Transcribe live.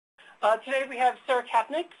Today we have Sarah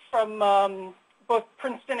Kapnick from both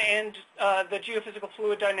Princeton and the Geophysical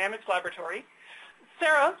Fluid Dynamics Laboratory.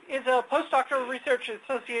 Sarah is a postdoctoral researcher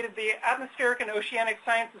associated with the Atmospheric and Oceanic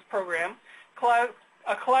Sciences Program,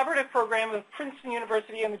 a collaborative program of Princeton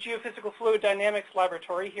University and the Geophysical Fluid Dynamics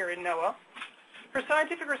Laboratory here in NOAA. Her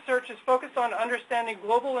scientific research is focused on understanding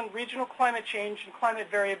global and regional climate change and climate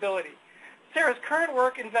variability. Sarah's current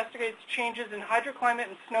work investigates changes in hydroclimate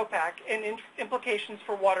and snowpack and implications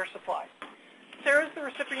for water supply. Sarah is the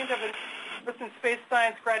recipient of an Earth and Space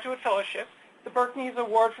Science Graduate Fellowship, the Berknes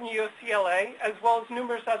Award from UCLA, as well as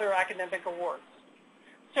numerous other academic awards.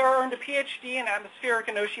 Sarah earned a PhD in Atmospheric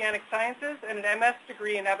and Oceanic Sciences and an MS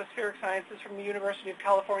degree in Atmospheric Sciences from the University of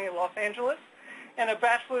California, Los Angeles, and a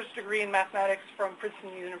bachelor's degree in mathematics from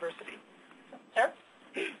Princeton University. Sarah?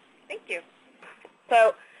 Thank you.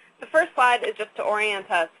 So the first slide is just to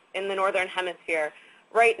orient us in the Northern Hemisphere.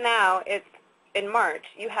 Right now, it's in March.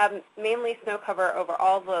 You have mainly snow cover over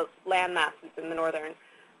all the land masses in the Northern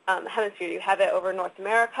Hemisphere. You have it over North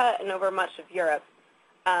America and over much of Europe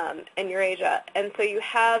and Eurasia. And so you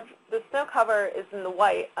have the snow cover is in the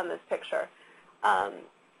white on this picture.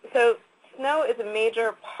 So snow is a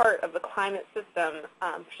major part of the climate system,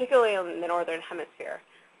 particularly in the Northern Hemisphere.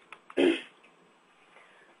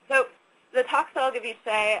 So the talks that I'll give you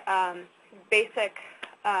today, basic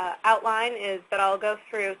outline is that I'll go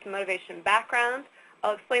through some motivation background.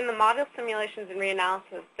 I'll explain the model simulations and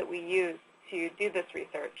reanalysis that we use to do this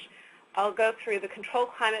research. I'll go through the controlled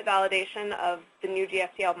climate validation of the new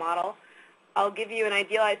GFDL model. I'll give you an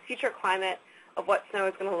idealized future climate of what snow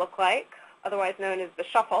is going to look like, otherwise known as the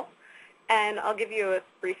shuffle, and I'll give you a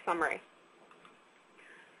brief summary.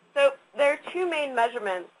 So there are two main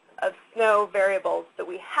measurements of snow variables that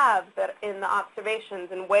we have that in the observations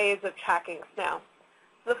and ways of tracking snow.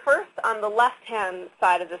 The first on the left-hand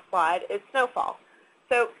side of this slide is snowfall.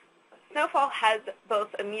 So snowfall has both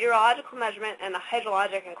a meteorological measurement and a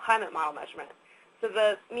hydrologic and climate model measurement. So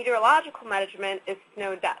the meteorological measurement is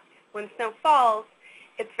snow depth. When snow falls,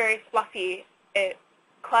 it's very fluffy. It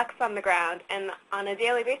collects on the ground, and on a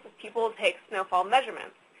daily basis, people will take snowfall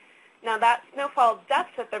measurements. Now that snowfall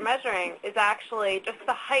depth that they're measuring is actually just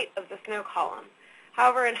the height of the snow column.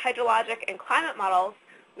 However, in hydrologic and climate models,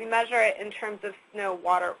 we measure it in terms of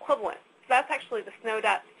snow-water equivalent. So that's actually the snow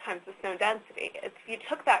depth times the snow density. It's if you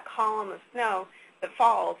took that column of snow that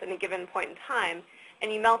falls at a given point in time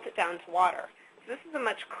and you melt it down to water. So this is a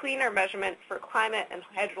much cleaner measurement for climate and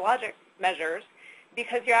hydrologic measures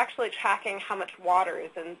because you're actually tracking how much water is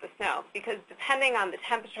in the snow. Because depending on the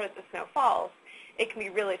temperature that the snow falls, it can be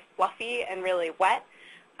really fluffy and really wet,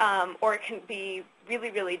 or it can be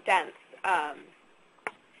really, really dense.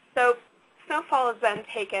 So snowfall is then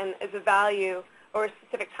taken as a value or a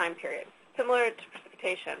specific time period, similar to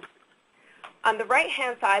precipitation. On the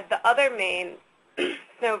right-hand side, the other main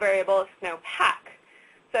snow variable is snowpack.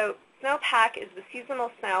 So snowpack is the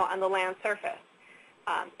seasonal snow on the land surface.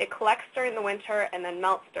 It collects during the winter and then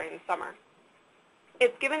melts during the summer.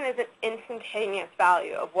 It's given as an instantaneous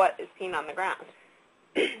value of what is seen on the ground.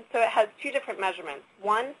 So it has two different measurements.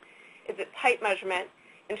 One is its height measurement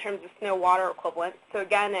in terms of snow-water equivalent. So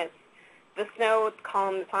again, it's the snow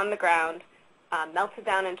column that's on the ground, melted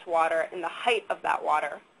down into water, and the height of that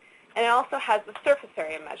water. And it also has the surface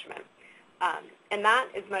area measurement. And that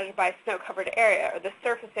is measured by snow-covered area, or the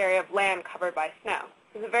surface area of land covered by snow.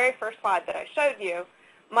 So the very first slide that I showed you,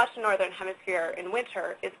 much of the Northern Hemisphere in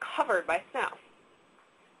winter is covered by snow.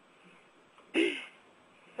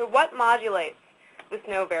 So what modulates the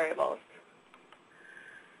snow variables?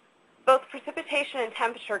 Both precipitation and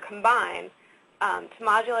temperature combine to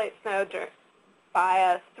modulate snow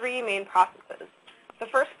by three main processes. The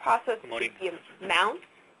first process is the amount.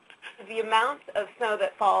 The amount of snow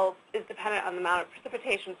that falls is dependent on the amount of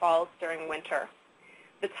precipitation falls during winter.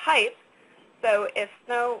 The type, so if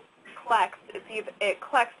snow collects, it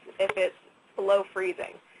collects if it's below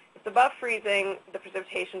freezing. If it's above freezing, the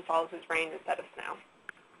precipitation falls as rain instead of snow.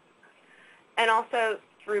 And also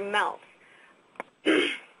through melt.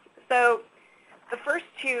 So the first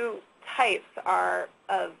two types are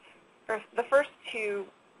of, or the first two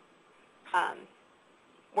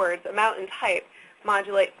words, amount and type,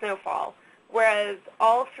 modulate snowfall, whereas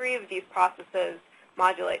all three of these processes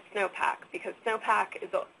modulate snowpack because snowpack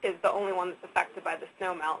is the only one that's affected by the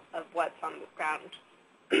snow melt of what's on the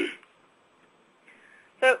ground.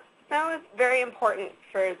 So snow is very important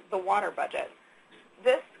for the water budget.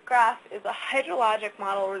 This graph is a hydrologic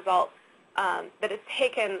model result that has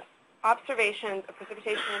taken observations of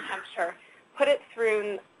precipitation and temperature, put it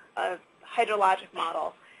through a hydrologic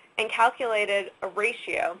model, and calculated a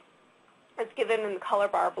ratio, as given in the color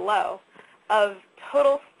bar below, of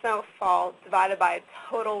total snowfall divided by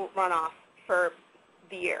total runoff for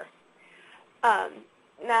the year.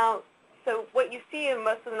 Now, so what you see in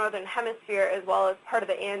most of the northern hemisphere, as well as part of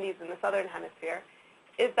the Andes in the southern hemisphere,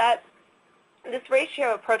 is that this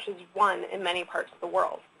ratio approaches 1 in many parts of the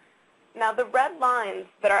world. Now, the red lines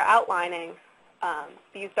that are outlining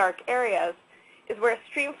these dark areas is where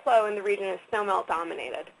stream flow in the region is snowmelt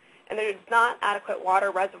dominated, and there is not adequate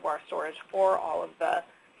water reservoir storage for all of the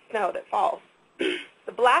snow that falls.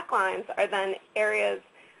 The black lines are then areas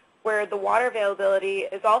where the water availability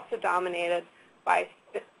is also dominated by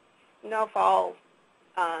snowfall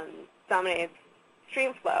dominated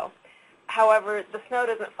stream flow. However, the snow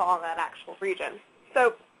doesn't fall in that actual region.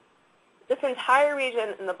 So this entire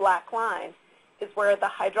region in the black line is where the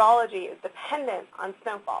hydrology is dependent on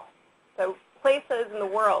snowfall. So places in the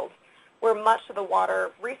world where much of the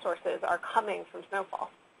water resources are coming from snowfall.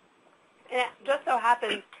 And it just so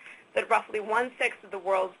happens that roughly 1/6 of the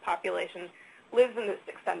world's population lives in this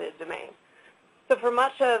extended domain. So for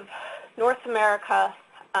much of North America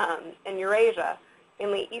and Eurasia,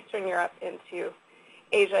 mainly Eastern Europe into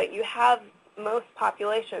Asia, you have most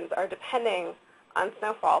populations are depending on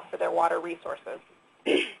snowfall for their water resources.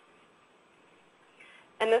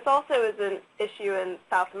 And this also is an issue in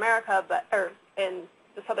South America, or in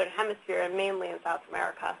the Southern Hemisphere, and mainly in South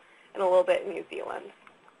America, and a little bit in New Zealand.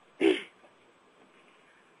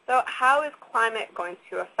 So how is climate going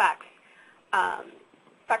to affect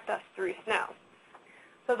us through snow?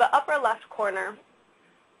 So the upper left corner,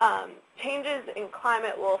 changes in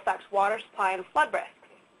climate will affect water supply and flood risks.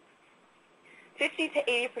 50 to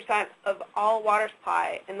 80% of all water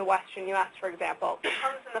supply in the western U.S., for example,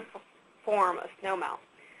 comes in the form of snowmelt.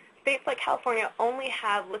 States like California only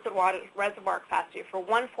have liquid water reservoir capacity for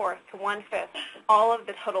 1/4 to 1/5 all of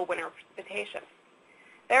the total winter precipitation.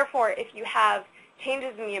 Therefore, if you have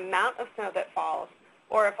changes in the amount of snow that falls,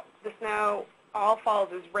 or if the snow all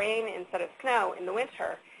falls as rain instead of snow in the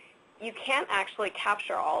winter, you can't actually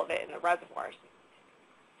capture all of it in the reservoirs.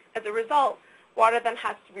 As a result, water then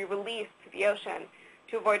has to be released to the ocean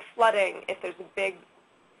to avoid flooding if there's a big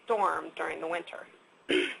storm during the winter.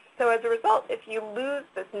 So as a result, if you lose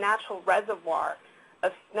this natural reservoir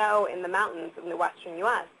of snow in the mountains in the western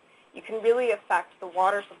U.S., you can really affect the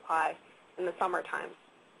water supply in the summer times.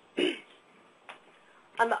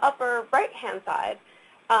 On the upper right-hand side,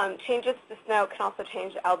 changes to snow can also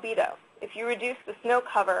change albedo. If you reduce the snow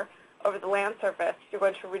cover over the land surface, you're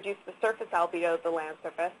going to reduce the surface albedo of the land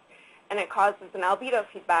surface, and it causes an albedo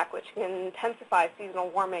feedback, which can intensify seasonal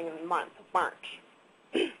warming in the month of March.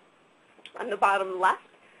 On the bottom left,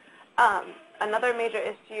 another major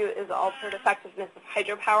issue is the altered effectiveness of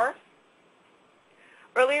hydropower.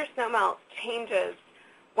 Earlier snowmelt changes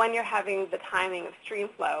when you're having the timing of stream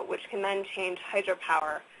flow, which can then change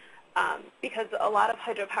hydropower, because a lot of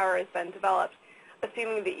hydropower has been developed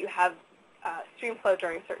assuming that you have stream flow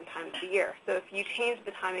during certain times of the year. So if you change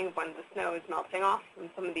the timing of when the snow is melting off from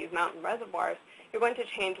some of these mountain reservoirs, you're going to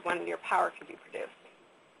change when your power can be produced.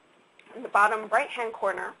 In the bottom right-hand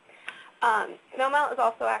corner, snowmelt is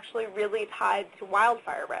also actually really tied to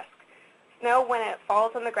wildfire risk. Snow, when it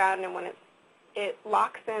falls on the ground and when it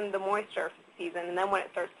locks in the moisture for the season, and then when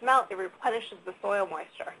it starts to melt, it replenishes the soil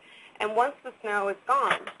moisture. And once the snow is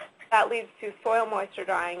gone, that leads to soil moisture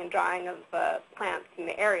drying and drying of the plants in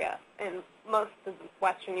the area in most of the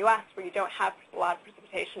western U.S. where you don't have a lot of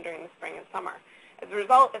precipitation during the spring and summer. As a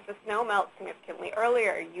result, if the snow melts significantly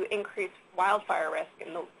earlier, you increase wildfire risk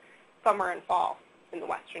in the summer and fall in the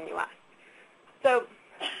western U.S. So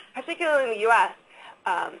particularly in the U.S.,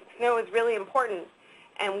 snow is really important,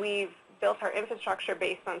 and we've built our infrastructure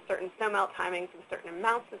based on certain snowmelt timings and certain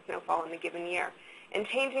amounts of snowfall in a given year. And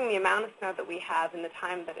changing the amount of snow that we have and the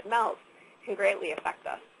time that it melts can greatly affect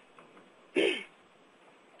us.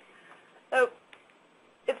 So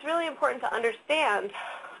it's really important to understand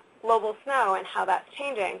global snow and how that's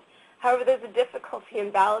changing. However, there's a difficulty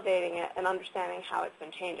in validating it and understanding how it's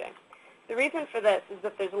been changing. The reason for this is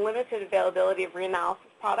that there's a limited availability of reanalysis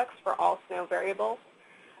products for all snow variables,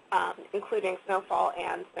 including snowfall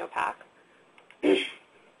and snowpack.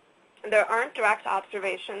 There aren't direct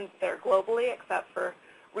observations there globally, except for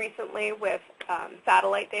recently with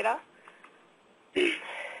satellite data.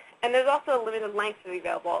 And there's also a limited length of the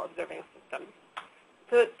available observing systems.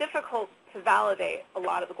 So it's difficult to validate a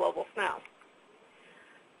lot of the global snow.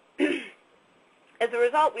 As a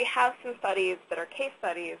result, we have some studies that are case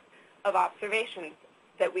studies of observations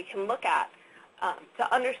that we can look at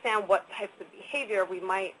to understand what types of behavior we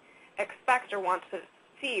might expect or want to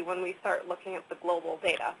see when we start looking at the global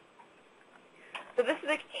data. So this is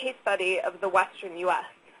a case study of the western U.S.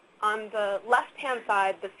 On the left-hand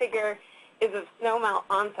side, the figure is a snowmelt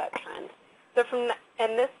onset trend. So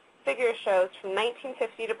and this figure shows from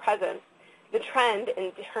 1950 to present the trend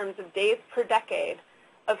in terms of days per decade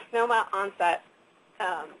of snowmelt onset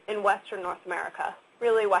in western North America,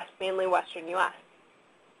 really mainly western U.S.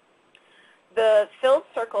 The filled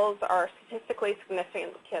circles are statistically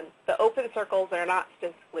significant. The open circles are not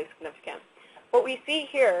statistically significant. What we see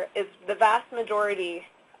here is the vast majority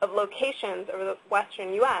of locations over the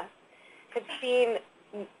western U.S. have seen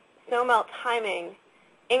snowmelt timing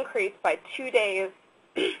increase by 2 days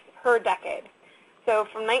per decade. So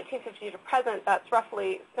from 1950 to present, that's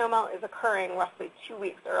roughly, snowmelt is occurring roughly 2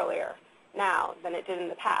 weeks earlier now than it did in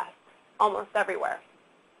the past, almost everywhere.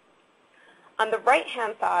 On the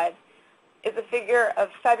right-hand side is a figure of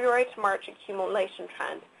February to March accumulation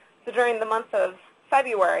trend. So during the month of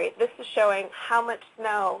February, this is showing how much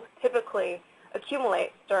snow typically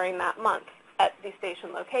accumulates during that month at these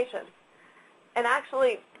station locations. And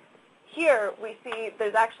actually, here we see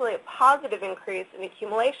there's actually a positive increase in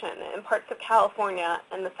accumulation in parts of California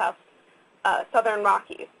and the southern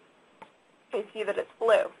Rockies. You see that it's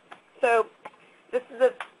blue. So this is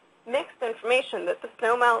a mixed information that the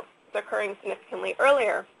snowmelt is occurring significantly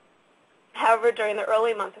earlier. However, during the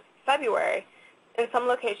early month of February, in some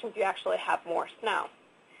locations you actually have more snow.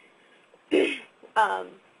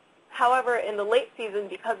 However, in the late season,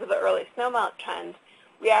 because of the early snowmelt trend,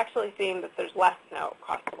 we're actually seeing that there's less snow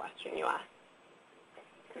across the western U.S.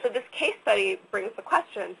 So this case study brings the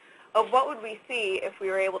question of what would we see if we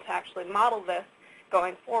were able to actually model this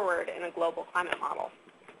going forward in a global climate model.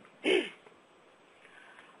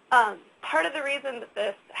 Part of the reason that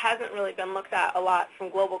this hasn't really been looked at a lot from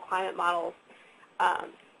global climate models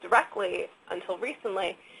directly until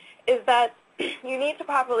recently is that you need to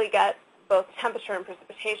properly get both temperature and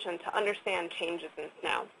precipitation to understand changes in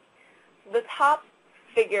snow. The top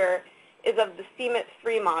figure is of the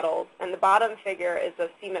CMIT-3 models, and the bottom figure is of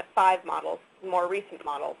CMIT-5 models, more recent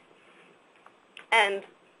models. And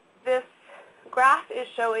this graph is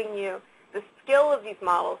showing you the skill of these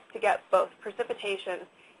models to get both precipitation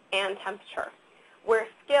and temperature, where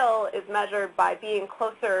skill is measured by being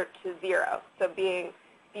closer to zero. So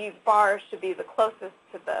these bars should be the closest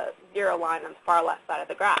to the zero line on the far left side of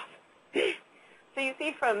the graph. So you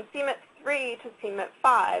see from CMIT-3 to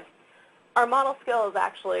CMIT-5, our model skill is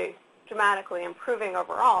actually dramatically improving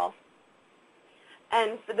overall.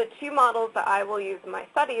 And for the two models that I will use in my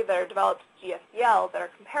study that are developed GFDL that are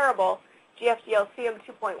comparable, GFDL CM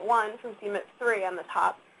 2.1 from CMIT-3 on the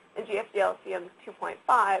top, and GFDL CM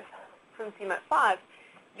 2.5 from CMIT-5,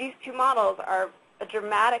 these two models are a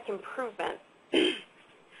dramatic improvement. Thank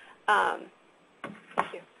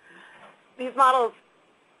you. These models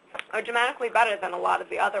are dramatically better than a lot of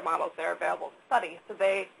the other models that are available to study. So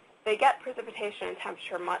they get precipitation and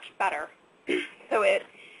temperature much better. So it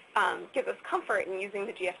gives us comfort in using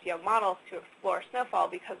the GFDL models to explore snowfall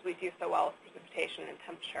because we do so well with precipitation and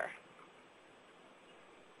temperature.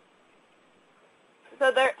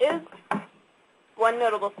 So there is one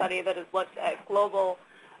notable study that has looked at global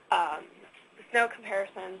snow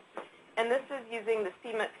comparisons, and this is using the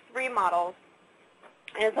CMIT-3 models,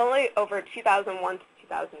 and it's only over 2001 to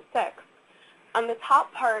 2006. On the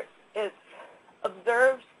top part is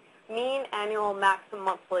observed mean annual maximum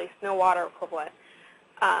monthly snow water equivalent,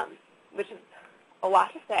 which is a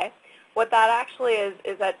lot to say. What that actually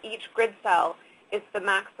is that each grid cell is the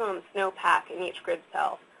maximum snowpack in each grid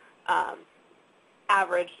cell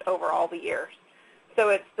averaged over all the years. So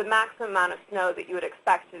it's the maximum amount of snow that you would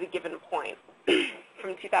expect at a given point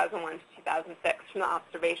from 2001 to 2006 from the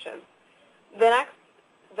observations.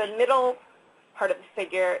 The middle part of the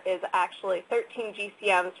figure is actually 13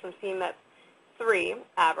 GCMs from CMIT-3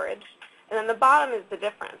 average, and then the bottom is the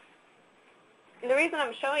difference. And the reason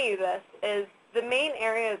I'm showing you this is the main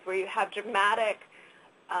areas where you have dramatic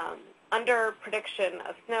under-prediction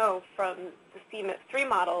of snow from the CMIT-3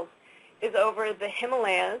 models is over the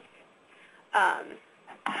Himalayas. I'm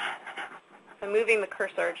moving the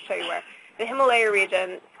cursor to show you where. The Himalaya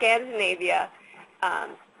region, Scandinavia,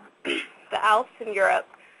 the Alps in Europe,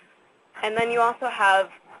 and then you also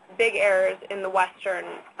have big areas in the western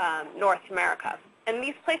North America. And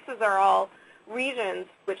these places are all regions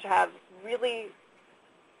which have really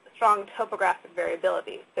strong topographic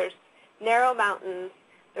variability. There's narrow mountains,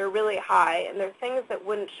 they're really high, and they're things that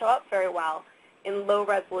wouldn't show up very well in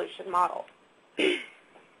low-resolution models.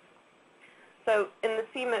 So in the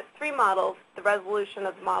CMIT-3 models, the resolution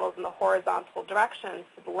of the models in the horizontal direction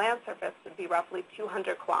for the land surface would be roughly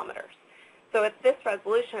 200 kilometers. So at this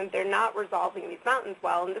resolution, they're not resolving these mountains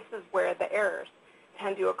well, and this is where the errors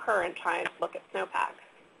tend to occur in trying to look at snowpack.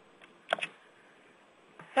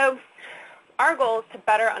 So Our goal is to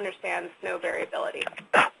better understand snow variability.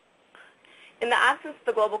 In the absence of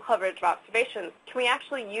the global coverage of observations, can we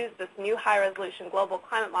actually use this new high-resolution global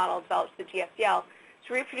climate model developed with the GSEL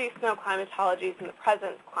to reproduce snow climatologies in the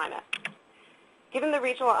present climate? Given the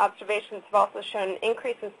regional observations have also shown an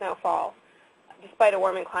increase in snowfall despite a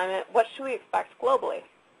warming climate, what should we expect globally?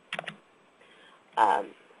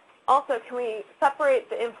 Also, can we separate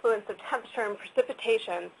the influence of temperature and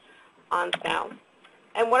precipitation on snow?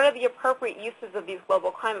 And what are the appropriate uses of these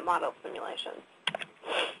global climate model simulations?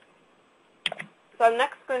 So I'm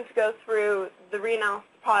next going to go through the reanalysis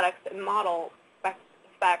products and model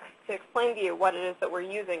specs to explain to you what it is that we're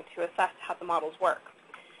using to assess how the models work.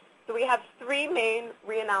 So we have three main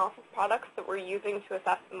reanalysis products that we're using to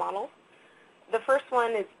assess the models. The first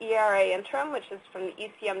one is ERA Interim, which is from the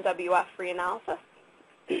ECMWF reanalysis.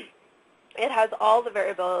 It has all the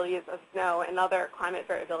variabilities of snow and other climate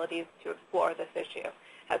variabilities to explore this issue. It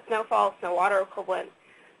has snowfall, snow water equivalent,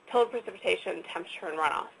 total precipitation, temperature, and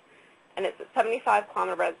runoff. And it's at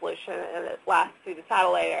 75-kilometer resolution, and it lasts through the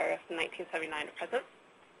satellite area from 1979 to present.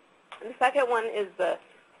 And the second one is the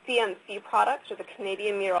CMC product, or the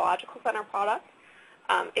Canadian Meteorological Center product.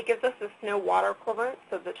 It gives us the snow water equivalent,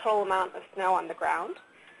 so the total amount of snow on the ground.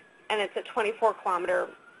 And it's at 24-kilometer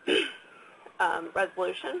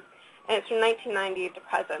resolution, and it's from 1990 to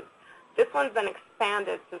present. This one's been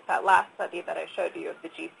expanded since that last study that I showed you of the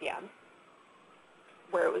GCM,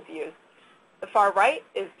 where it was used. The far right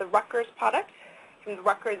is the Rutgers product from the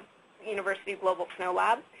Rutgers University Global Snow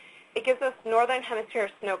Lab. It gives us northern hemisphere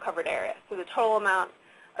snow-covered area, so the total amount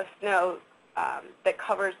of snow that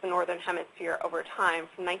covers the northern hemisphere over time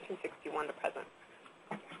from 1961 to present.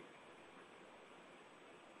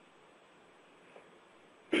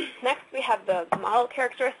 Next, we have the model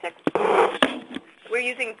characteristics. We're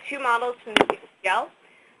using two models from the GSEL,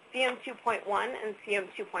 CM2.1 and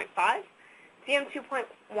CM2.5.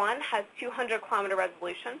 CM2.1 has 200-kilometer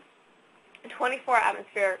resolution, 24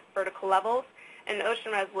 atmospheric vertical levels, and an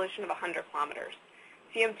ocean resolution of 100 kilometers.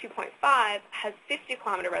 CM2.5 has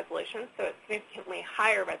 50-kilometer resolution, so it's significantly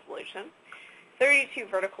higher resolution, 32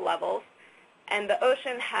 vertical levels, and the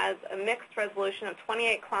ocean has a mixed resolution of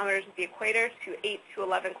 28 kilometers at the equator to 8 to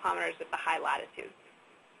 11 kilometers at the high latitudes.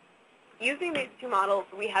 Using these two models,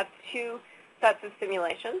 we have two sets of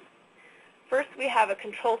simulations. First, we have a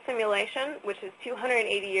control simulation, which is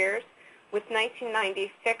 280 years with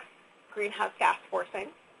 1990 fixed greenhouse gas forcing.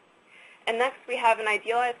 And next, we have an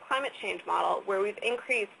idealized climate change model where we've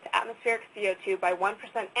increased atmospheric CO2 by 1%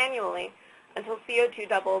 annually until CO2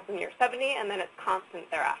 doubles in year 70, and then it's constant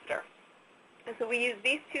thereafter. And so we use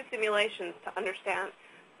these two simulations to understand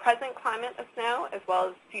present climate of snow as well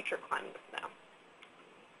as future climate of snow.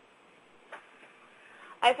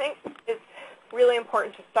 I think it's really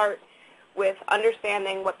important to start with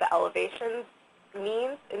understanding what the elevations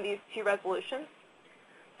means in these two resolutions.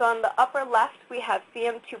 So on the upper left, we have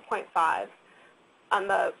CM2.5. On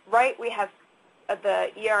the right, we have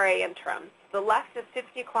the ERA interim. The left is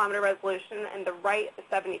 50-kilometer resolution, and the right is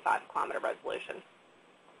 75-kilometer resolution.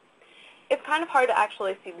 It's kind of hard to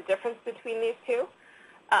actually see the difference between these two.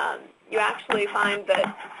 You actually find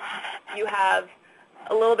that you have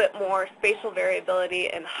a little bit more spatial variability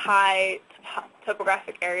in high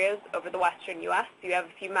topographic areas over the western U.S. You have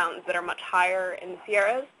a few mountains that are much higher in the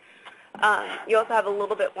Sierras. You also have a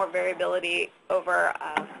little bit more variability over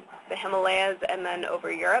the Himalayas and then over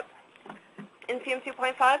Europe in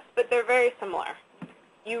CM2.5, but they're very similar.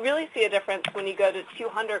 You really see a difference when you go to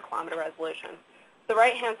 200-kilometer resolution. The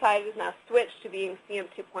right-hand side is now switched to being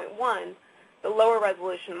CM2.1, the lower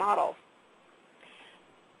resolution model.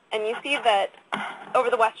 And you see that over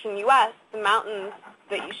the western U.S., the mountains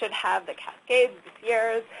that you should have, the Cascades, the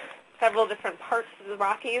Sierras, several different parts of the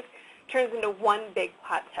Rockies, turns into one big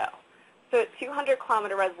plateau. So at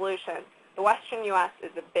 200-kilometer resolution, the western U.S.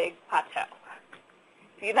 is a big plateau.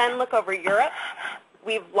 If you then look over Europe,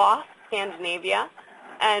 we've lost Scandinavia,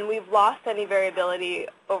 and we've lost any variability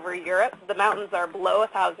over Europe. The mountains are below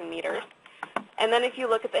 1,000 meters. And then if you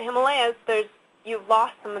look at the Himalayas, you've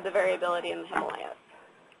lost some of the variability in the Himalayas.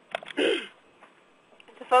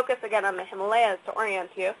 To focus again on the Himalayas, to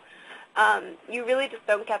orient you, you really just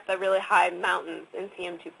don't get the really high mountains in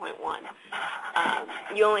CM2.1.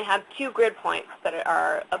 You only have two grid points that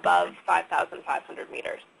are above 5,500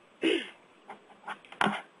 meters.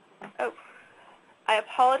 Oh, I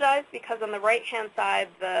apologize because on the right-hand side,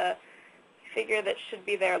 the figure that should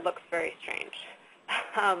be there looks very strange.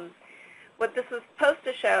 What this was supposed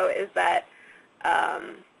to show is that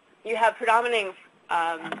you have predominating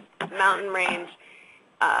mountain range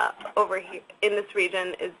over here in this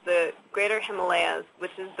region is the Greater Himalayas,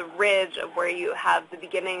 which is the ridge of where you have the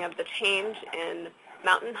beginning of the change in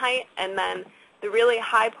mountain height, and then the really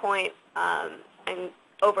high point and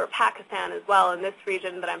over Pakistan as well in this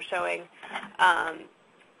region that I'm showing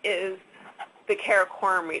is the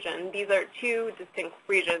Karakoram region. These are two distinct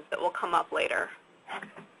regions that will come up later.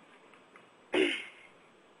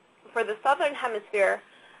 For the southern hemisphere,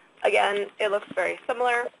 again, it looks very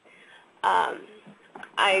similar.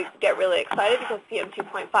 I get really excited because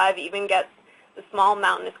CM2.5 even gets the small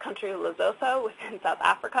mountainous country of Lesotho within South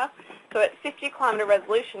Africa. So at 50-kilometer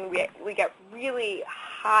resolution, we get really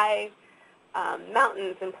high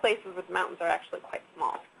mountains in places where the mountains are actually quite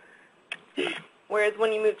small. Whereas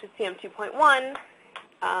when you move to CM2.1,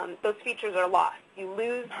 those features are lost. You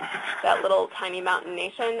lose that little tiny mountain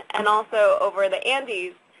nation, and also over the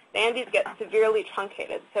Andes get severely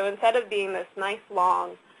truncated. So instead of being this nice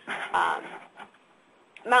long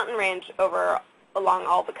mountain range along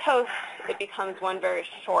all the coast, it becomes one very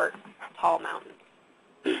short, tall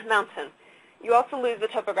mountain. You also lose the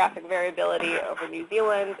topographic variability over New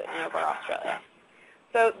Zealand and over Australia.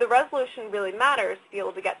 So the resolution really matters to be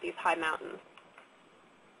able to get these high mountains.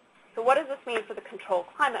 So what does this mean for the controlled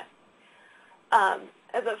climate?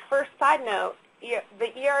 As a first side note,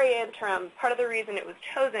 the ERA interim, part of the reason it was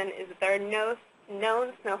chosen is that there are no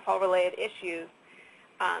known snowfall-related issues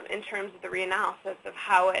in terms of the reanalysis of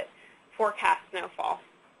how it forecasts snowfall.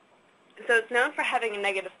 So it's known for having a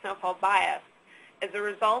negative snowfall bias as a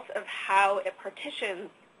result of how it partitions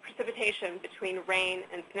precipitation between rain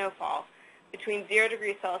and snowfall between 0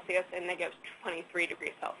 degrees Celsius and negative 23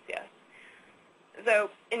 degrees Celsius.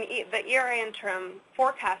 So in the ERA interim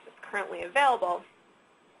forecast that's currently available,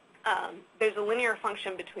 there's a linear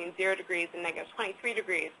function between 0 degrees and negative 23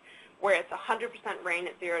 degrees, where it's 100% rain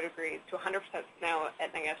at 0 degrees to 100% snow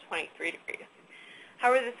at negative 23 degrees.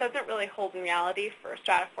 However, this doesn't really hold in reality for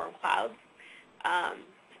stratiform clouds,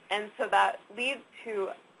 and so that leads to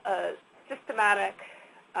a systematic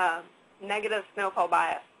negative snowfall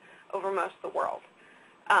bias over most of the world.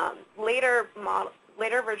 Later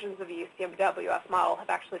versions of the UCMWF model have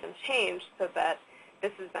actually been changed so that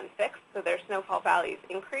this has been fixed, so their snowfall values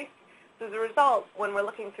increase. So as a result, when we're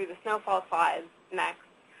looking through the snowfall slides next,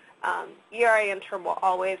 ERA interim will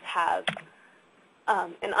always have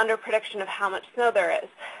an under-prediction of how much snow there is.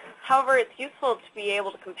 However, it's useful to be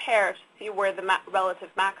able to compare to see where the relative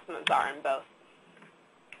maximums are in both.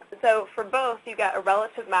 So for both, you get a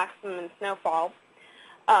relative maximum in snowfall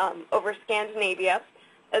over Scandinavia,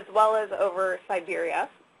 as well as over Siberia.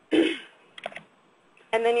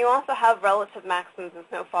 And then you also have relative maximums in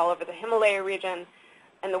snowfall over the Himalaya region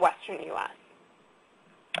and the western U.S.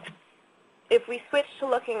 If we switch to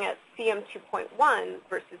looking at CM2.1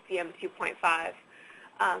 versus CM2.5,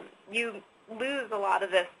 you lose a lot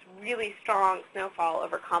of this really strong snowfall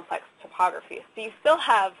over complex topography. So you still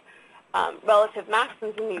have relative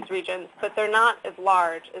maximums in these regions, but they're not as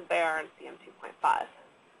large as they are in CM2.5.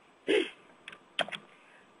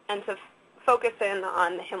 And to focus in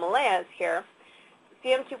on the Himalayas here,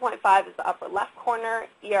 CM2.5 is the upper left corner,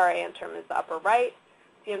 ERA interim is the upper right,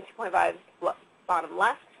 CM2.5 is bottom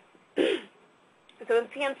left. So in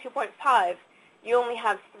CM2.5, you only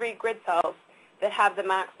have 3 grid cells that have the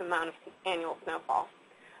maximum amount of annual snowfall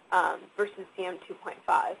versus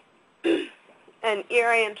CM2.5. And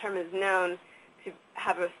ERA interim is known to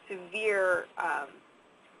have a severe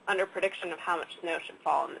under-prediction of how much snow should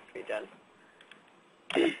fall in this region.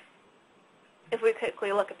 If we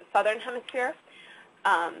quickly look at the southern hemisphere,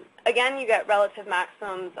 again, you get relative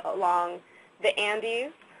maximums along the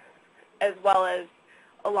Andes as well as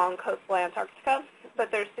along coastal Antarctica,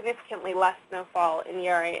 but there's significantly less snowfall in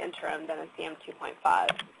ERA interim than in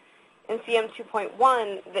CM2.5. In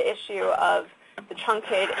CM2.1, the issue of the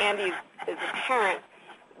truncated Andes is apparent,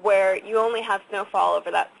 where you only have snowfall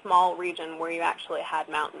over that small region where you actually had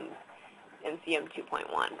mountains in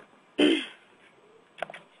CM2.1.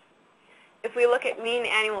 If we look at mean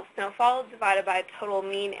annual snowfall divided by total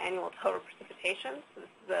mean annual total precipitation, so this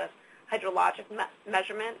is a hydrologic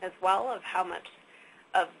measurement as well of how much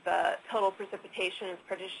of the total precipitation is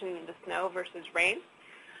partitioned into snow versus rain.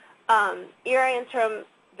 ERA interim,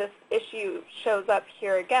 this issue shows up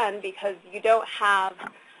here again because you don't have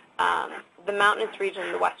the mountainous region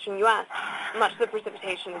in the western U.S. Much of the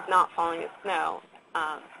precipitation is not falling as snow.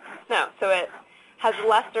 So it has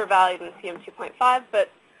lesser value than CM2.5, but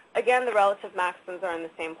again, the relative maximums are in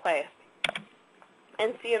the same place.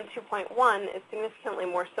 And CM2.1 is significantly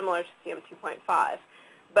more similar to CM2.5,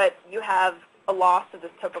 but you have a loss of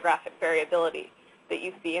this topographic variability that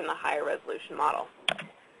you see in the higher resolution model.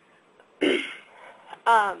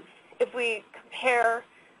 if we compare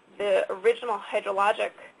the original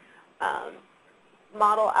hydrologic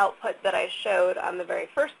model output that I showed on the very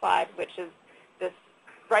first slide, which is this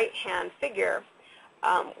right-hand figure,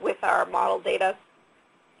 with our model data,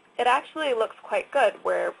 it actually looks quite good,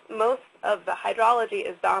 where most of the hydrology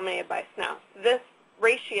is dominated by snow. This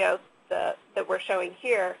ratio that we're showing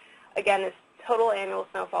here, again, is total annual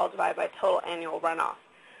snowfall divided by total annual runoff,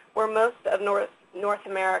 where most of North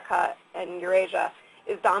America and Eurasia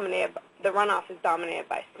is dominated, the runoff is dominated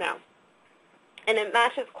by snow. And it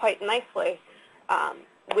matches quite nicely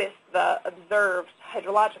with the observed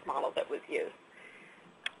hydrologic model that was used.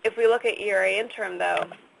 If we look at ERA interim, though,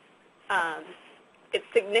 it's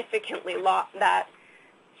significantly lost, that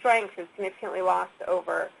strength is significantly lost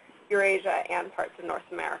over Eurasia and parts of North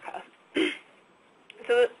America.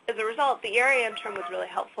 So as a result, the ERA interim was really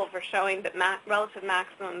helpful for showing that relative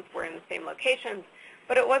maximums were in the same locations,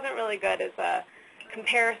 but it wasn't really good as a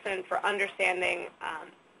comparison for understanding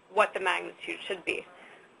what the magnitude should be.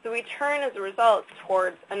 So we turn, as a result,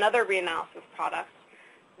 towards another reanalysis product,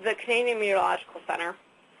 the Canadian Meteorological Center,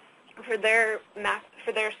 for their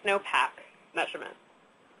snowpack measurement.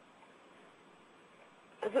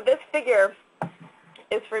 And so this figure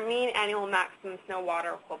is for mean annual maximum snow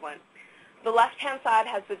water equivalent. The left-hand side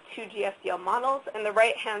has the two GFDL models, and the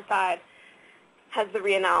right-hand side has the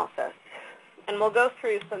reanalysis. And we'll go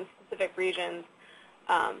through some specific regions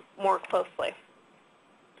more closely.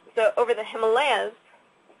 So over the Himalayas,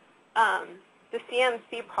 the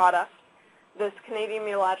CMC product, this Canadian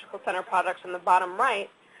Meteorological Center product on the bottom right,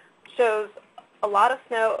 shows a lot of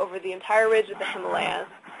snow over the entire ridge of the Himalayas,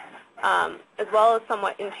 as well as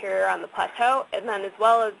somewhat interior on the plateau, and then as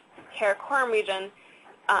well as Karakoram region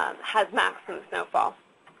has maximum snowfall,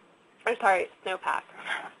 snowpack.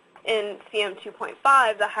 In CM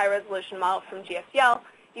 2.5, the high-resolution model from GFDL,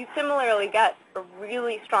 you similarly get a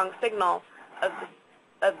really strong signal of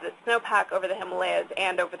the snowpack over the Himalayas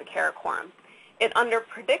and over the Karakoram. It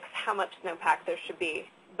underpredicts how much snowpack there should be,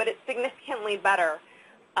 but it's significantly better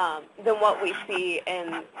than what we see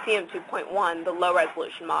in CM 2.1, the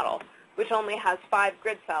low-resolution model, which only has 5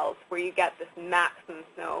 grid cells where you get this maximum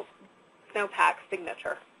snowpack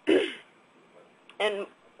signature. And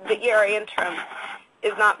the ERA interim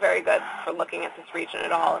is not very good for looking at this region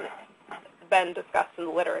at all, and it's been discussed in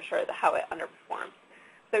the literature how it underperforms.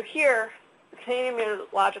 So here, the Canadian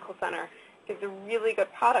Meteorological Center gives a really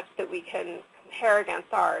good product that we can compare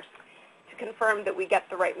against ours to confirm that we get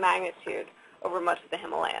the right magnitude over much of the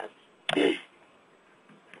Himalayas. If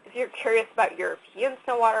you're curious about European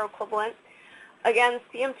snow water equivalent, again,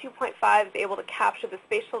 CM 2.5 is able to capture the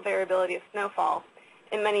spatial variability of snowfall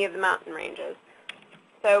in many of the mountain ranges.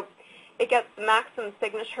 So it gets the maximum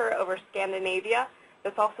signature over Scandinavia.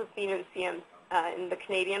 That's also seen in the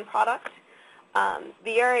Canadian product.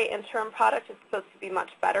 The ERA interim product is supposed to be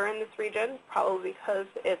much better in this region, probably because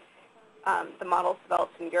it's the models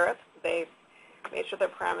developed in Europe. So they made sure their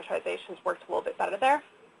parameterizations worked a little bit better there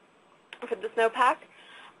for the snowpack.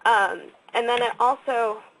 And then it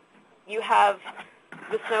also, you have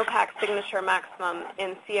the snowpack signature maximum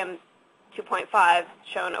in CM 2.5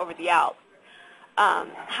 shown over the Alps.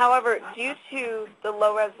 However, due to the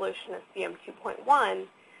low resolution of CM 2.1,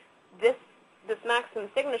 this maximum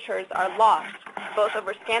signatures are lost. Both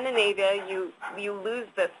over Scandinavia, you lose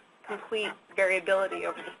this complete variability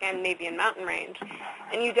over the Scandinavian mountain range,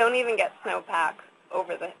 and you don't even get snowpack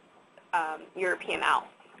over the European Alps.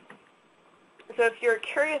 So if you're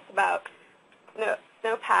curious about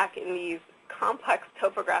snowpack in these complex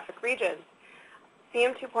topographic regions,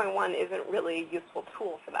 CM 2.1 isn't really a useful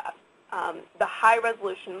tool for that. The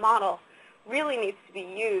high-resolution model really needs to be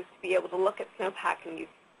used to be able to look at snowpack in these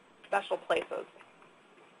special places.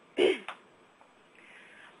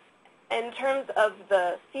 In terms of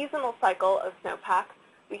the seasonal cycle of snowpack,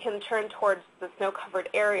 we can turn towards the snow-covered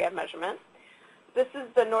area measurement. This is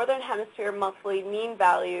the Northern Hemisphere monthly mean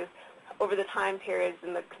values over the time periods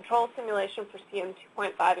in the control simulation for CM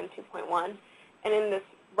 2.5 and 2.1, and in this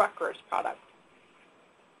Rutgers product.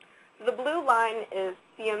 So the blue line is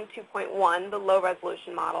CM 2.1, the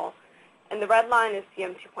low-resolution model, and the red line is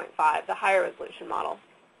CM 2.5, the higher-resolution model.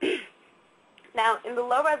 Now, in the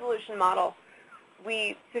low-resolution model,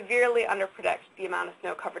 we severely underpredict the amount of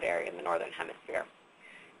snow-covered area in the Northern Hemisphere.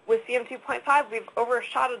 With CM 2.5, we've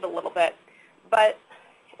overshot it a little bit, but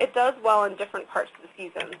it does well in different parts of the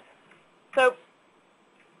season. So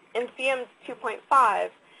in CM 2.5,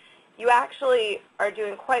 you actually are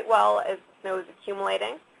doing quite well as snow is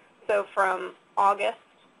accumulating. So from August,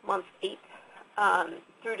 month 8,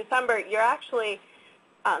 through December, you're actually,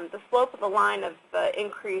 the slope of the line of the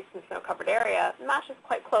increase in snow-covered area matches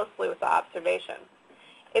quite closely with the observation.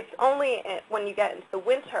 It's only when you get into the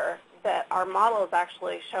winter that our model is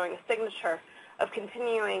actually showing a signature of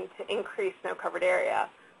continuing to increase snow-covered area,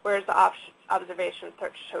 whereas the observations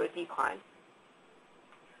start to show a decline.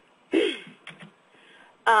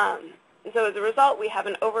 So as a result, we have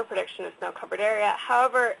an overprediction of snow-covered area.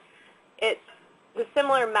 However, it's the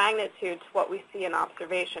similar magnitude to what we see in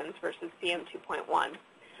observations versus CM 2.1.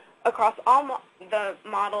 Across all the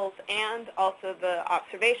models and also the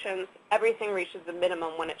observations, everything reaches a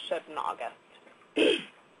minimum when it should in August.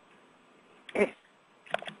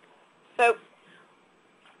 So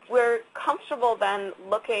we're comfortable then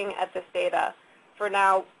looking at this data for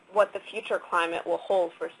now what the future climate will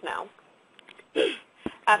hold for snow.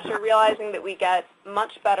 After realizing that we get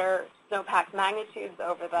much better snowpack magnitudes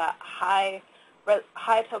over the high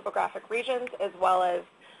topographic regions as well as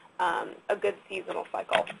a good seasonal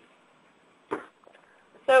cycle.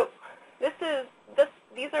 So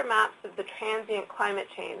these are maps of the transient climate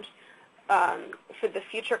change for the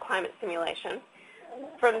future climate simulation.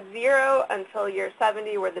 From 0 until year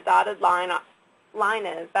 70, where the dotted line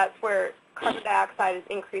is, that's where carbon dioxide is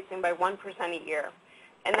increasing by 1% a year.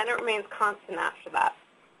 And then it remains constant after that.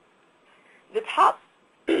 The top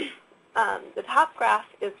graph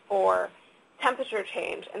is for temperature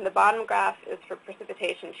change, and the bottom graph is for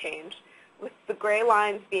precipitation change, with the gray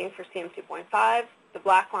lines being for CM 2.5, the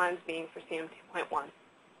black lines being for CM 2.1.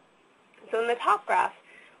 So in the top graph,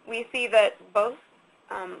 we see that both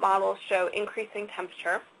models show increasing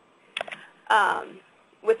temperature,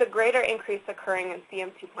 with a greater increase occurring in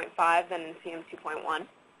CM 2.5 than in CM 2.1.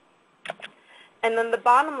 And then the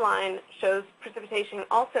bottom line shows precipitation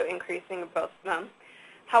also increasing in both of them.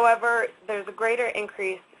 However, there's a greater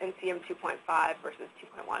increase in CM 2.5 versus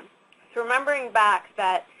 2.1. So remembering back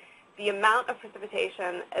that the amount of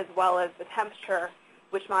precipitation as well as the temperature,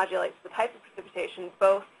 which modulates the type of precipitation,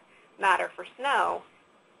 both matter for snow,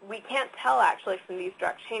 we can't tell actually from these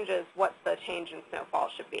direct changes what the change in snowfall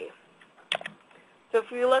should be. So if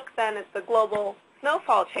we look then at the global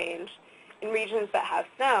snowfall change in regions that have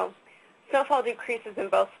snow, snowfall decreases in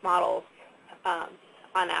both models on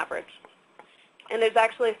average. And there's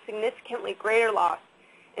actually a significantly greater loss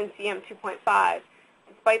in CM 2.5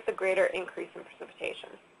 despite the greater increase in precipitation.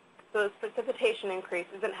 So this precipitation increase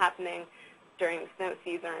isn't happening during the snow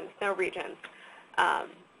season or in the snow regions, and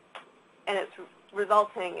it's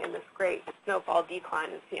resulting in this great snowfall decline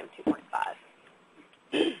in CM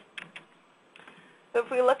 2.5. So if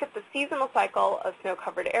we look at the seasonal cycle of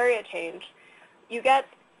snow-covered area change, you get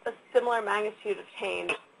a similar magnitude of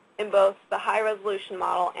change in both the high-resolution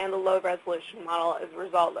model and the low-resolution model as a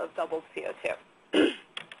result of doubled CO2.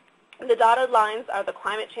 The dotted lines are the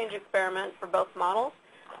climate change experiment for both models,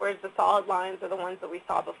 whereas the solid lines are the ones that we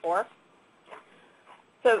saw before.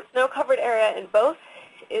 So snow-covered area in both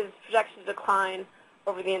is projected to decline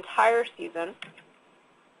over the entire season.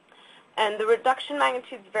 And the reduction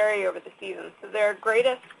magnitudes vary over the season. So there are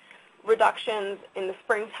greatest reductions in the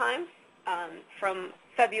springtime. From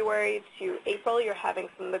February to April, you're having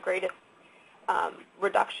some of the greatest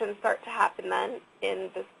reductions start to happen then in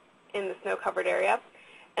the snow-covered area.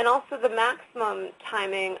 And also the maximum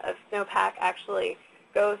timing of snowpack actually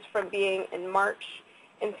goes from being in March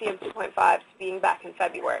in CM 2.5 to being back in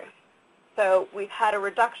February. So we've had a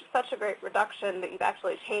reduction, such a great reduction that you've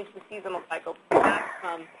actually changed the seasonal cycle to the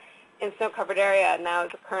maximum in snow-covered area now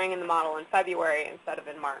is occurring in the model in February instead of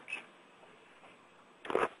in March.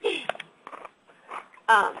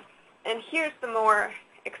 And here's the more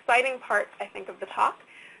exciting part, I think, of the talk.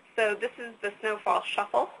 So this is the snowfall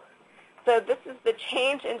shuffle. So this is the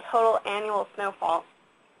change in total annual snowfall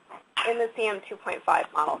in the CM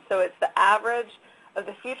 2.5 model. So it's the average of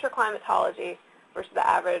the future climatology versus the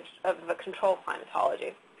average of the control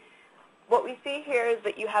climatology. What we see here is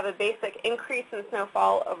that you have a basic increase in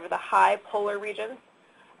snowfall over the high polar regions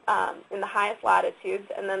in the highest latitudes,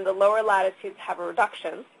 and then the lower latitudes have a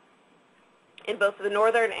reduction in both the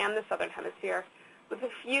northern and the southern hemisphere, with a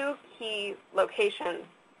few key locations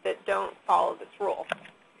that don't follow this rule.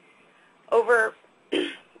 Over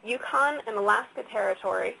Yukon and Alaska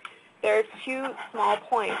territory, there are two small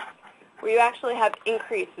points where you actually have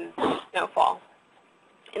increases in snowfall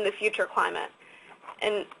in the future climate.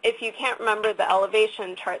 And if you can't remember the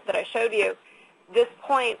elevation chart that I showed you, this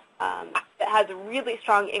point that has a really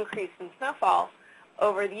strong increase in snowfall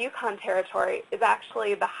over the Yukon territory is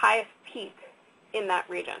actually the highest peak in that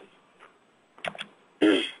region.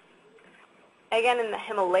 Again, in the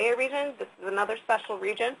Himalaya region, this is another special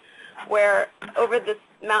region where over this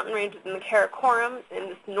mountain ranges in the Karakoram, in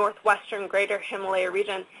this northwestern greater Himalaya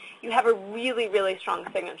region, you have a really, really strong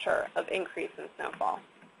signature of increase in snowfall.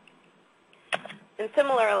 And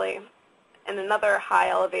similarly, in another high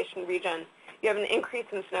elevation region, you have an increase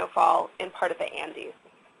in snowfall in part of the Andes.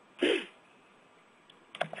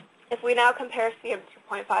 If we now compare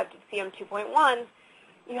CM2.5 to CM2.1,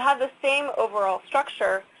 you have the same overall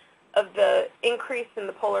structure of the increase in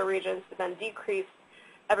the polar regions but then decrease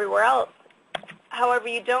everywhere else. However,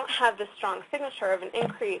 you don't have the strong signature of an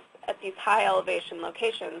increase at these high elevation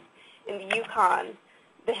locations in the Yukon,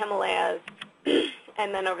 the Himalayas,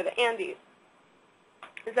 and then over the Andes.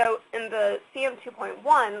 So in the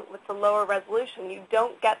CM2.1, with the lower resolution, you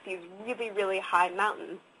don't get these really, really high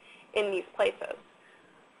mountains in these places.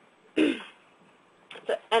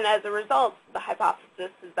 And as a result, the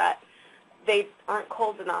hypothesis is that they aren't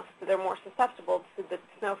cold enough, so they're more susceptible to the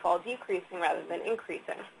snowfall decreasing rather than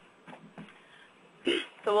increasing.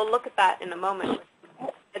 So we'll look at that in a moment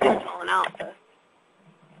with additional analysis.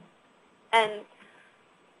 And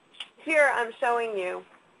here I'm showing you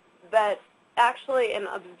that actually in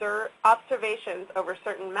observations over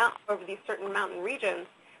these certain mountain regions,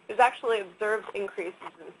 there's actually observed increases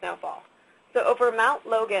in snowfall. So over Mount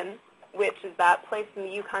Logan, which is that place in the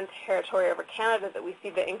Yukon Territory over Canada that we see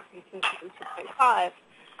the increase in 2.5,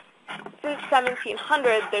 since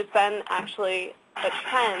 1700, there's been actually a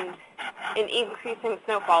trend in increasing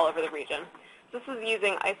snowfall over the region. This is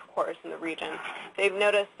using ice cores in the region. They've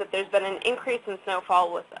noticed that there's been an increase in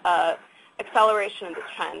snowfall with acceleration of this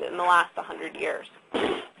trend in the last 100 years.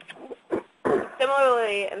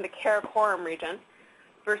 Similarly, in the Karakoram region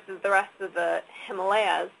versus the rest of the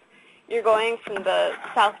Himalayas, you're going from the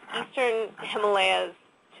southeastern Himalayas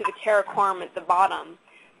to the Karakoram at the bottom.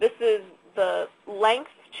 This is the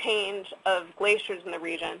length change of glaciers in the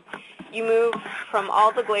region. You move from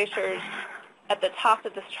all the glaciers at the top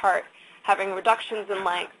of this chart having reductions in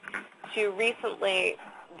length to recently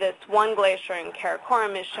this one glacier in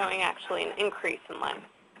Karakoram is showing actually an increase in length.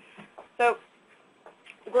 So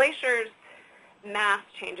glaciers' mass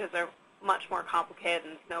changes are much more complicated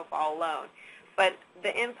than snowfall alone, but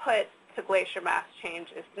the input to glacier mass change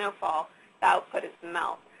is snowfall, the output is the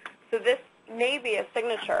melt. So this may be a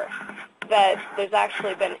signature that there's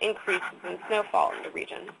actually been increases in snowfall in the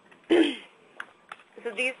region. So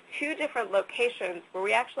these two different locations where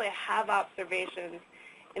we actually have observations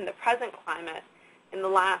in the present climate in the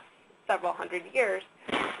last several hundred years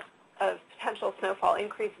of potential snowfall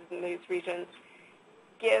increases in these regions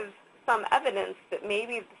give some evidence that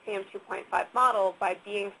maybe the CM2.5 model, by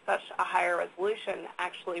being such a higher resolution,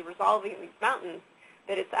 actually resolving these mountains,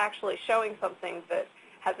 that it's actually showing something that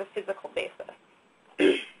has a physical basis.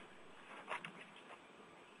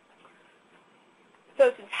 So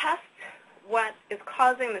to test what is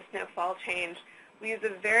causing the snowfall change, we use a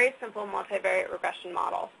very simple multivariate regression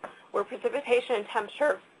model where precipitation and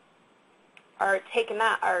temperature are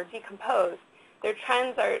decomposed. Their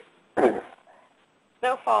trends are,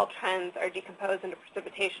 snowfall trends are decomposed into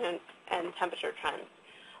precipitation and temperature trends.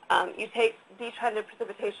 You take detrended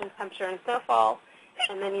precipitation, temperature, and snowfall,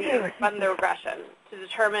 and then you run the regression to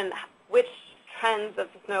determine which trends of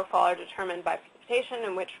the snowfall are determined by precipitation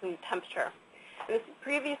and which from temperature. And this has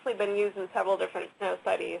previously been used in several different snow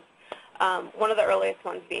studies, one of the earliest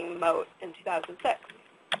ones being Moat in 2006.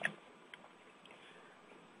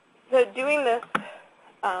 So doing this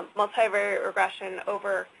multivariate regression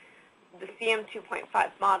over the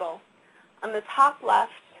CM2.5 model, on the top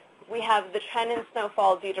left, we have the trend in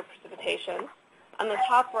snowfall due to precipitation. On the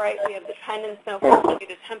top right, we have the trend in snowfall due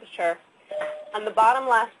to temperature. On the bottom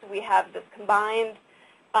left, we have this combined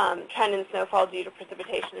trend in snowfall due to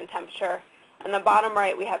precipitation and temperature. On the bottom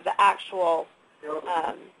right, we have the actual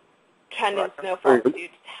trend in snowfall due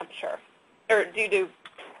to temperature, or due to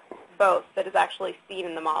both, that is actually seen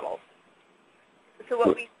in the models. So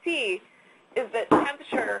what we see is that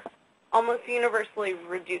temperature almost universally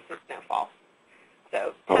reduces snowfall.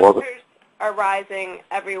 So temperatures are rising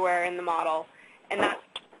everywhere in the model, and that's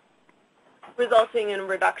resulting in a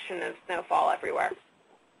reduction of snowfall everywhere.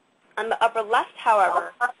 On the upper left,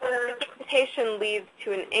 however, precipitation leads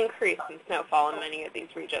to an increase in snowfall in many of these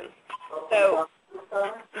regions. So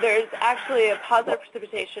there's actually a positive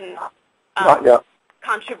precipitation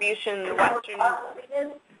contribution in the western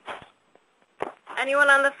region. Anyone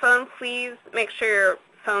on the phone, please make sure your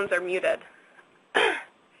phones are muted.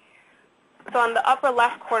 So on the upper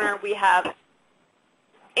left corner, we have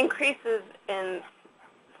increases in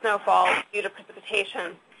snowfall due to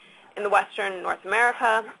precipitation in the western North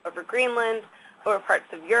America, over Greenland, over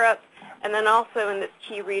parts of Europe, and then also in this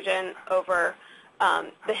key region over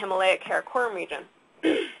the Himalaya Karakoram region.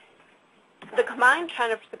 The combined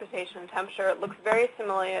trend of precipitation and temperature looks very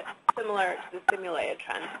similar to the simulated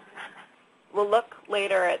trend. We'll look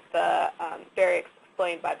later at the variance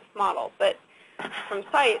explained by this model, but from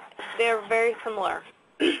sight, they're very similar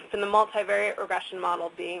from the multivariate regression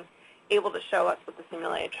model being able to show us what the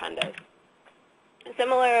simulated trend is.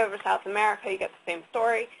 Similar over South America, you get the same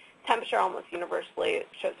story. Temperature almost universally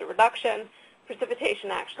shows a reduction.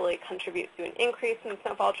 Precipitation actually contributes to an increase in the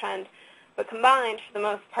snowfall trend. But combined, for the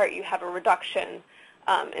most part, you have a reduction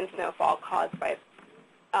in snowfall caused by,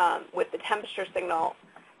 with the temperature signal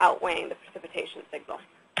outweighing the precipitation signal.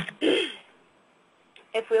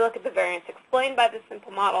 If we look at the variance explained by this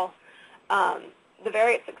simple model, the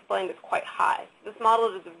variance explained is quite high. This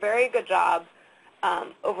model does a very good job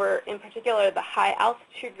over, in particular, the high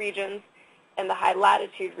altitude regions and the high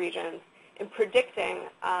latitude regions in predicting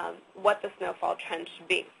what the snowfall trend should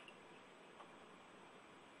be.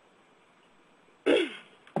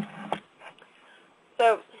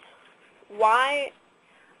 So why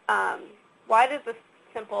does this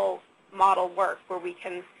simple model work where we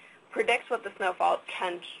can predict what the snowfall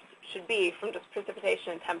trend should be from just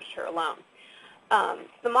precipitation and temperature alone?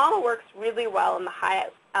 The model works really well in the high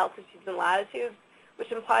altitudes and latitudes,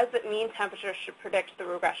 which implies that mean temperature should predict the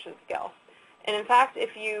regression scale. And in fact,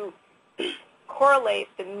 if you correlate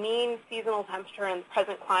the mean seasonal temperature in the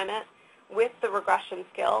present climate with the regression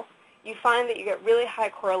scale, you find that you get really high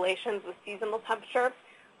correlations with seasonal temperature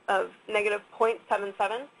of negative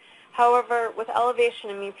 0.77. However, with elevation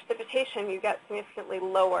and mean precipitation, you get significantly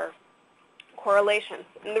lower correlations.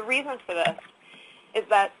 And the reason for this is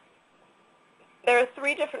that there are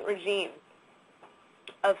 3 different regimes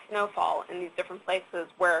of snowfall in these different places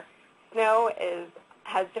where snow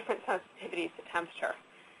has different sensitivities to temperature.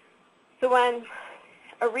 So when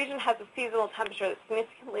a region has a seasonal temperature that's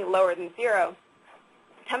significantly lower than 0,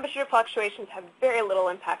 temperature fluctuations have very little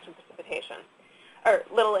impact on precipitation, or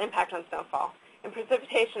little impact on snowfall, and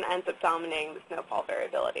precipitation ends up dominating the snowfall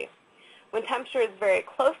variability. When temperature is very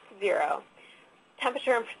close to 0,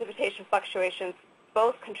 temperature and precipitation fluctuations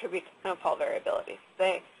both contribute to snowfall variability.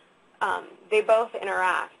 They both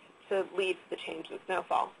interact to lead to the change in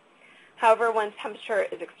snowfall. However, when temperature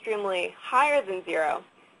is extremely higher than 0,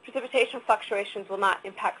 precipitation fluctuations will not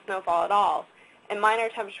impact snowfall at all, and minor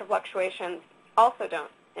temperature fluctuations also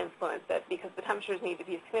don't influence it because the temperatures need to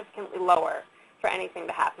be significantly lower for anything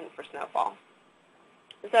to happen for snowfall.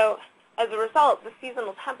 So as a result, the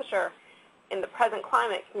seasonal temperature in the present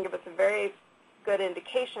climate can give us a very good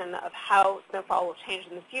indication of how snowfall will change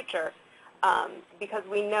in the future because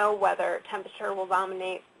we know whether temperature will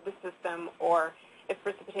dominate the system or if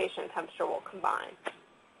precipitation and temperature will combine.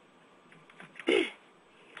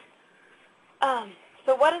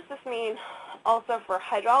 So what does this mean also for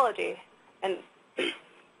hydrology? And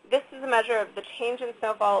this is a measure of the change in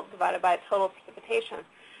snowfall divided by total precipitation.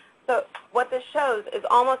 So what this shows is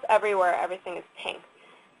almost everywhere everything is pink.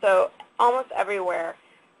 So almost everywhere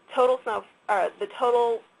the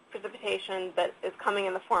total precipitation that is coming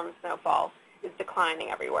in the form of snowfall is declining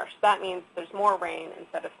everywhere. So that means there's more rain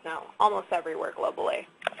instead of snow almost everywhere globally.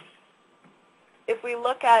 If we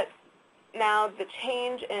look at now the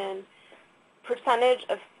change in percentage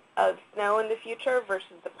of snow in the future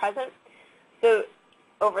versus the present, so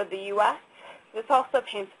over the U.S., this also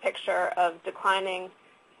paints a picture of declining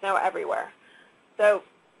snow everywhere. So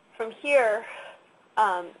from here,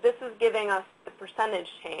 this is giving us the percentage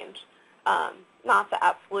change, not the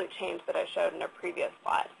absolute change that I showed in a previous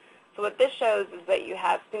slide. So what this shows is that you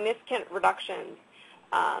have significant reductions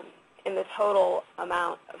in the total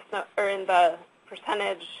amount of snow, or in the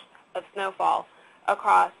percentage of snowfall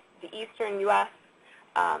across the eastern U.S.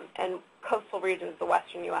 And coastal regions of the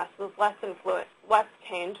western U.S. with less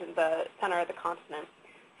change in the center of the continent.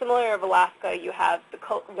 Similar of Alaska, you have the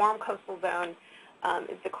warm coastal zone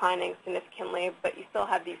is declining significantly, but you still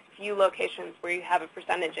have these few locations where you have a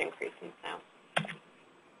percentage increase in snow.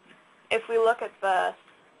 If we look at the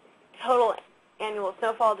total annual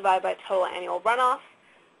snowfall divided by total annual runoff,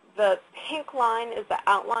 the pink line is the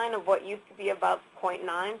outline of what used to be above 0.9,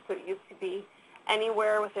 so it used to be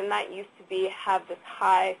anywhere within that used to be have this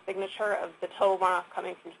high signature of the total runoff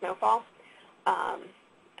coming from snowfall.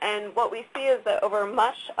 And what we see is that over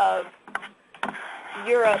much of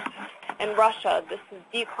Europe and Russia, this has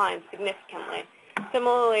declined significantly.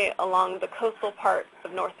 Similarly, along the coastal parts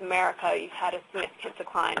of North America, you've had a significant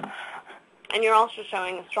decline. And you're also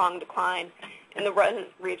showing a strong decline in the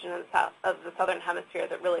region of the southern hemisphere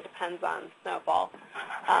that really depends on snowfall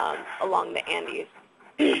along the Andes.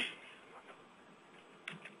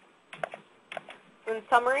 In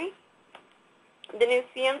summary, the new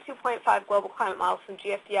CM 2.5 global climate model from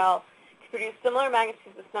GFDL can produce similar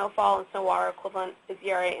magnitudes of snowfall and snow water equivalent as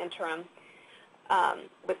ERA interim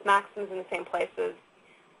with maximums in the same places.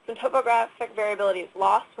 Some topographic variability is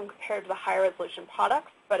lost when compared to the higher resolution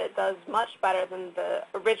products, but it does much better than the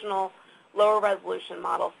original lower resolution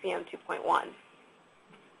model, CM 2.1.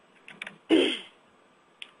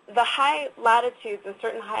 The high latitudes and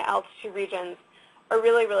certain high altitude regions are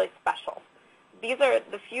really, really special. These are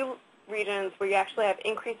the few regions where you actually have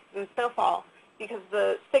increases in snowfall because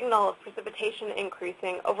the signal of precipitation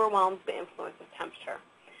increasing overwhelms the influence of temperature.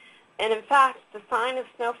 And in fact, the sign of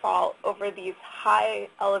snowfall over these high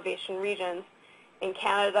elevation regions in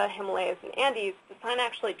Canada, Himalayas, and Andes, the sign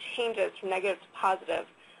actually changes from negative to positive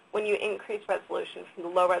when you increase resolution from the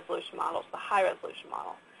low resolution model to the high resolution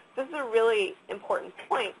model. This is a really important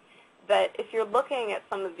point that if you're looking at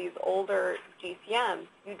some of these older GCMs,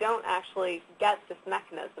 you don't actually get this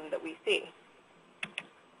mechanism that we see.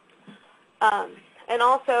 And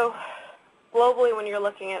also, globally, when you're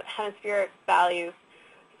looking at hemispheric values,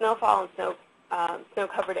 snowfall and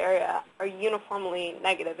snow-covered area are uniformly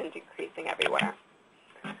negative and decreasing everywhere.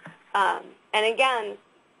 And again,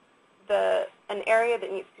 an area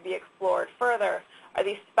that needs to be explored further are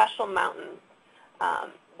these special mountains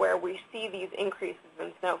where we see these increases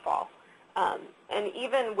in snowfall. And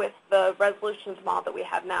even with the resolution model that we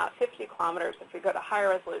have now at 50 kilometers, if we go to higher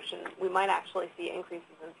resolution, we might actually see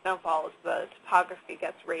increases in snowfall as the topography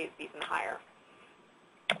gets raised even higher.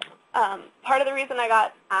 Part of the reason I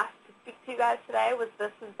got asked to speak to you guys today was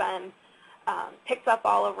this has been picked up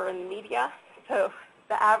all over in the media. So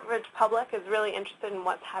the average public is really interested in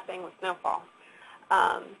what's happening with snowfall.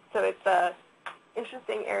 So it's an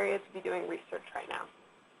interesting area to be doing research right now.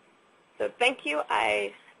 So thank you.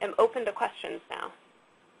 I am open to questions now.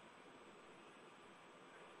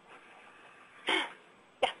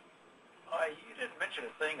 Yeah. You didn't mention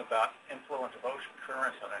a thing about influence of ocean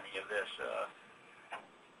currents on any of this.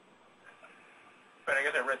 But I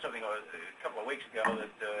guess I read something a couple of weeks ago that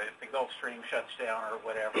if the Gulf Stream shuts down or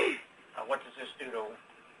whatever, what does this do to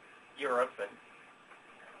Europe? And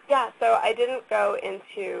yeah, so I didn't go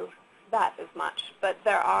into that as much, but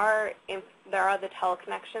there are the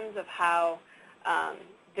teleconnections of how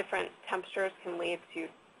different temperatures can lead to,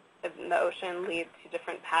 in the ocean, lead to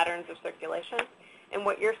different patterns of circulation. And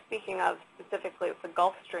what you're speaking of specifically with the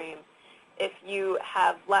Gulf Stream, if you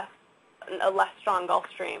have a less strong Gulf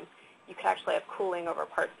Stream, you could actually have cooling over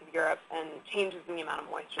parts of Europe and changes in the amount of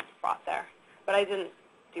moisture that's brought there. But I didn't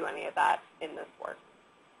do any of that in this work.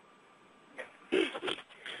 yeah.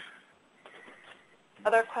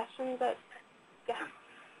 Other questions? Yeah.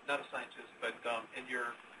 Not a scientist, but in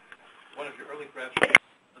one of your early graphs,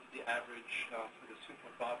 the average for the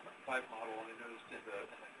 2.5 model, and I noticed in the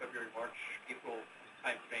February, March, April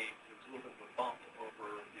time frame, there was a little bit of a bump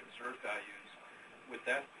over the observed values. Would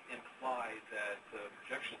that imply that the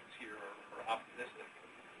projections here are optimistic,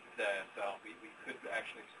 that we could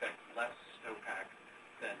actually expect less snowpack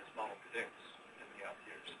than this model predicts in the out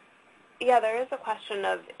years? Yeah, there is a question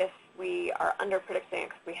of if we are under-predicting it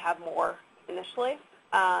because we have more initially.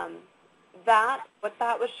 What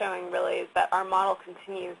that was showing really is that our model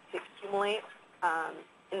continues to accumulate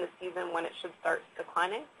in the season when it should start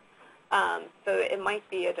declining. So it might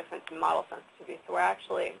be a difference in model sensitivity. So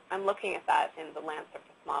I'm looking at that in the land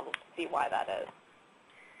surface model to see why that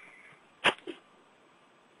is.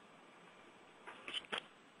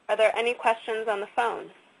 Are there any questions on the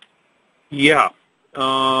phone? Yeah.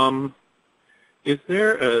 Did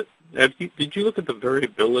you look at the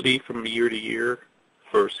variability from year to year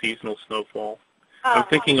for seasonal snowfall? I'm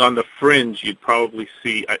thinking on the fringe you'd probably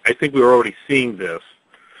see, I think we're already seeing this,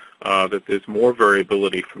 that there's more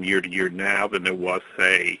variability from year to year now than there was,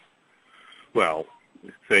 say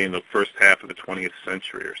in the first half of the 20th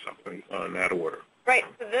century or something in that order. Right.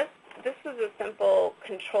 So this is a simple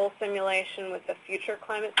control simulation with a future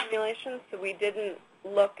climate simulation, so we didn't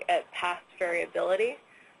look at past variability.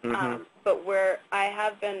 Mm-hmm. But I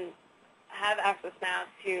have access now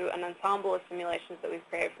to an ensemble of simulations that we've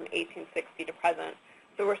created from 1860 to present,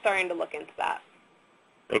 so we're starting to look into that.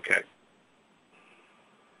 Okay.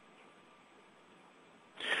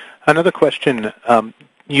 Another question.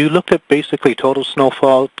 You looked at basically total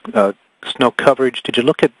snowfall, snow coverage. Did you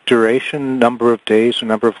look at duration, number of days or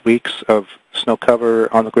number of weeks of snow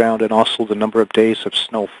cover on the ground, and also the number of days of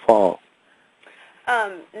snowfall?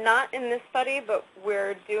 Not in this study, but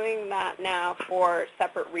we're doing that now for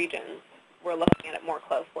separate regions. We're looking at it more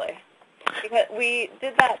closely. We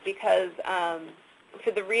did that because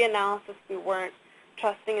for the reanalysis, we weren't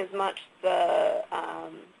trusting as much the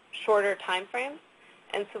shorter time frames.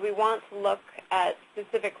 And so we want to look at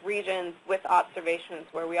specific regions with observations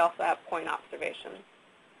where we also have point observations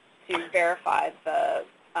to verify the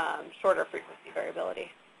shorter frequency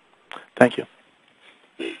variability. Thank you.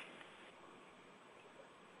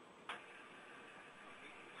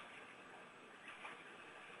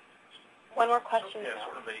 One more question. Yeah,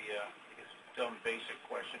 sort of a I guess, dumb basic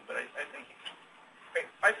question, but I think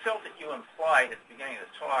I felt that you implied at the beginning of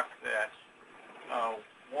the talk that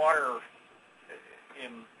water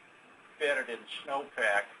embedded in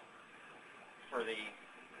snowpack for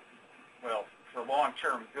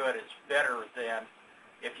long-term good is better than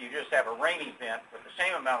if you just have a rain event with the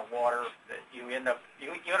same amount of water, that you end up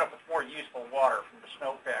with more useful water from the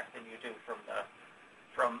snowpack than you do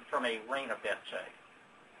from a rain event, say.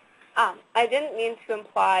 I didn't mean to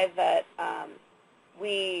imply that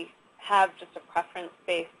we have just a preference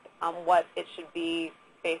based on what it should be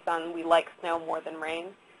based on we like snow more than rain.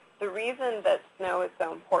 The reason that snow is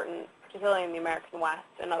so important, particularly in the American West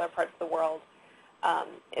and other parts of the world,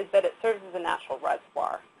 is that it serves as a natural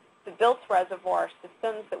reservoir. The built reservoir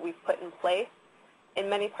systems that we've put in place in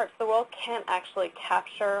many parts of the world can't actually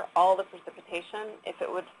capture all the precipitation if it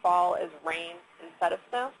would fall as rain instead of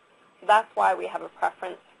snow. So that's why we have a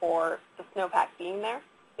preference for the snowpack being there,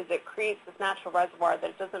 is it creates this natural reservoir that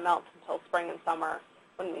it doesn't melt until spring and summer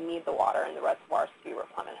when we need the water in the reservoirs to be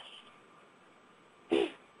replenished.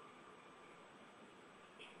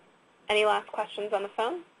 Any last questions on the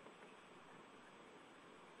phone?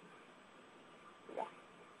 All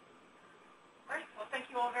right. Well, thank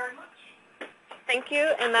you all very much. Thank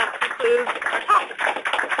you, and that concludes our talk.